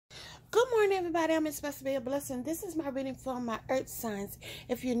morning, everybody. I'm supposed to be a blessing. This is my reading for my earth signs.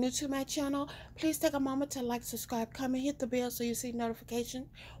 If you're new to my channel, please take a moment to like, subscribe, comment, hit the bell so you see notification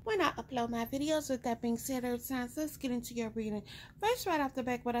when I upload my videos. With that being said, earth signs, let's get into your reading. First, right off the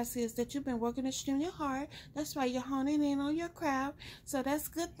back, what I see is that you've been working extremely hard. That's why you're honing in on your craft. So that's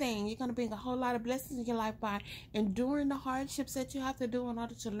a good thing. You're going to bring a whole lot of blessings in your life by enduring the hardships that you have to do in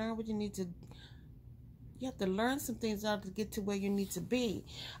order to learn what you need to do. You have to learn some things in order to get to where you need to be.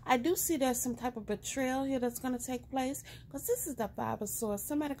 I do see there's some type of betrayal here that's going to take place, because this is the Five of Swords.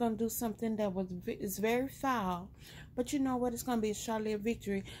 Somebody going to do something that is very foul, but you know what? It's going to be a short-lived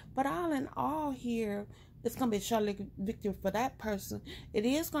victory. But all in all here, it's going to be a short-lived victory for that person. It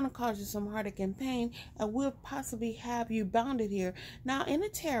is going to cause you some heartache and pain, and will possibly have you bounded here. Now, in the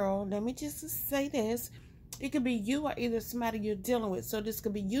tarot, let me just say this. It could be you or either somebody you're dealing with. So this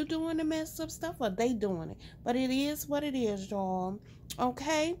could be you doing the messed up stuff or they doing it. But it is what it is, y'all.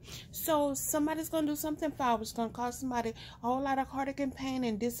 Okay? So somebody's going to do something foul. It's going to cause somebody a whole lot of heartache and pain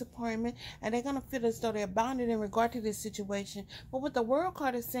and disappointment. And they're going to feel as though they're bounded in regard to this situation. But with the World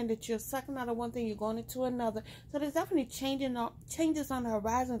card is saying that you're sucking out of one thing, you're going into another. So there's definitely changes on the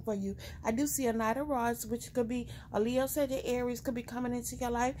horizon for you. I do see a Knight of Rods, which could be a Leo, Sagittarius, Aries could be coming into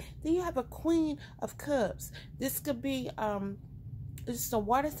your life. Then you have a Queen of Cups. This could be it's a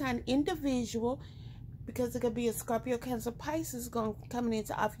water sign individual, because it could be a Scorpio, Cancer, Pisces coming in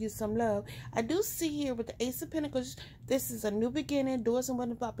to offer you some love. I do see here with the Ace of Pentacles, this is a new beginning. Doors and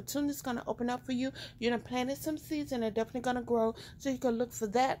windows of opportunities going to open up for you. You're going to plant some seeds and they're definitely going to grow. So you can look for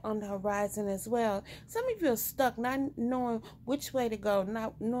that on the horizon as well. Some of you are stuck, not knowing which way to go,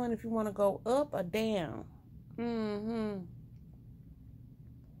 not knowing if you want to go up or down.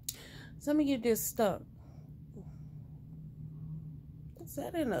 Some of you just stuck. Is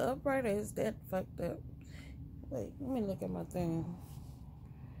that in the upright or is that fucked up? Wait, let me look at my thing.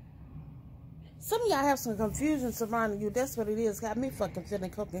 Some of y'all have some confusion surrounding you. That's what it is. Got me fucking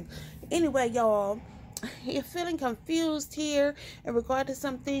feeling cooking. Anyway, y'all, you're feeling confused here in regard to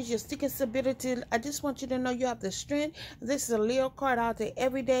some things. You're seeking stability. I just want you to know you have the strength. This is a Leo card out there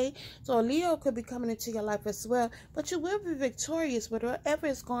every day. So a Leo could be coming into your life as well. But you will be victorious with whatever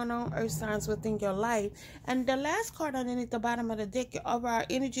is going on, earth signs, within your life. And the last card underneath the bottom of the deck, your overall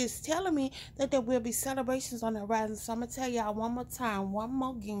energy is telling me that there will be celebrations on the horizon. So I'm going to tell y'all one more time, one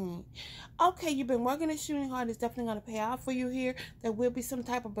more again. Okay, you've been working and shooting hard. It's definitely going to pay off for you here. There will be some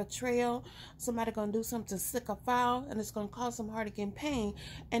type of betrayal. Somebody going to do something sick or foul, and it's going to cause some heartache and pain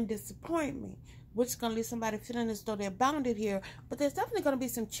and disappointment, which is going to leave somebody feeling as though they're bounded here. But there's definitely going to be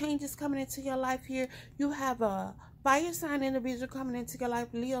some changes coming into your life here. You have a fire sign individual coming into your life,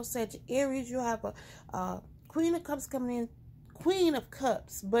 Leo, Sagittarius, Aries. You have a Queen of Cups coming in, Queen of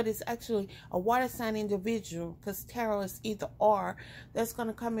Cups, but it's actually a water sign individual, because tarot is either or. That's going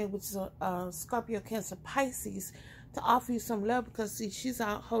to come in, which is a Scorpio, Cancer, Pisces, to offer you some love, because see, she's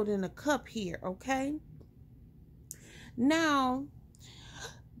out holding a cup here. Okay, now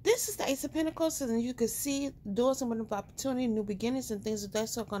this is the Ace of Pentacles, and you can see doors and of opportunity, new beginnings, and things of that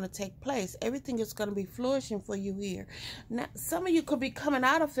sort are going to take place. Everything is going to be flourishing for you here. Now, some of you could be coming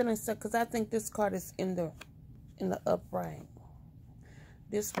out of feeling stuck, because I think this card is in the upright.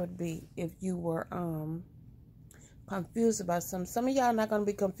 This would be if you were confused about something. Some of y'all not going to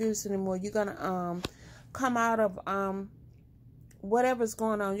be confused anymore. You're going to come out of whatever's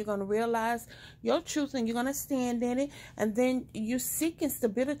going on. You're going to realize your truth, and you're going to stand in it. And then you're seeking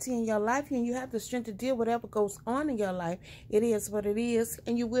stability in your life, and you have the strength to deal with whatever goes on in your life. It is what it is,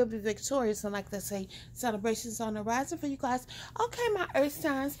 and you will be victorious. And like they say, celebrations on the horizon for you guys. Okay, my earth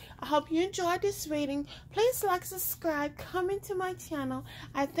signs, I hope you enjoyed this reading. Please like, subscribe, comment to my channel.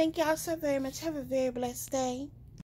 I thank y'all so very much. Have a very blessed day.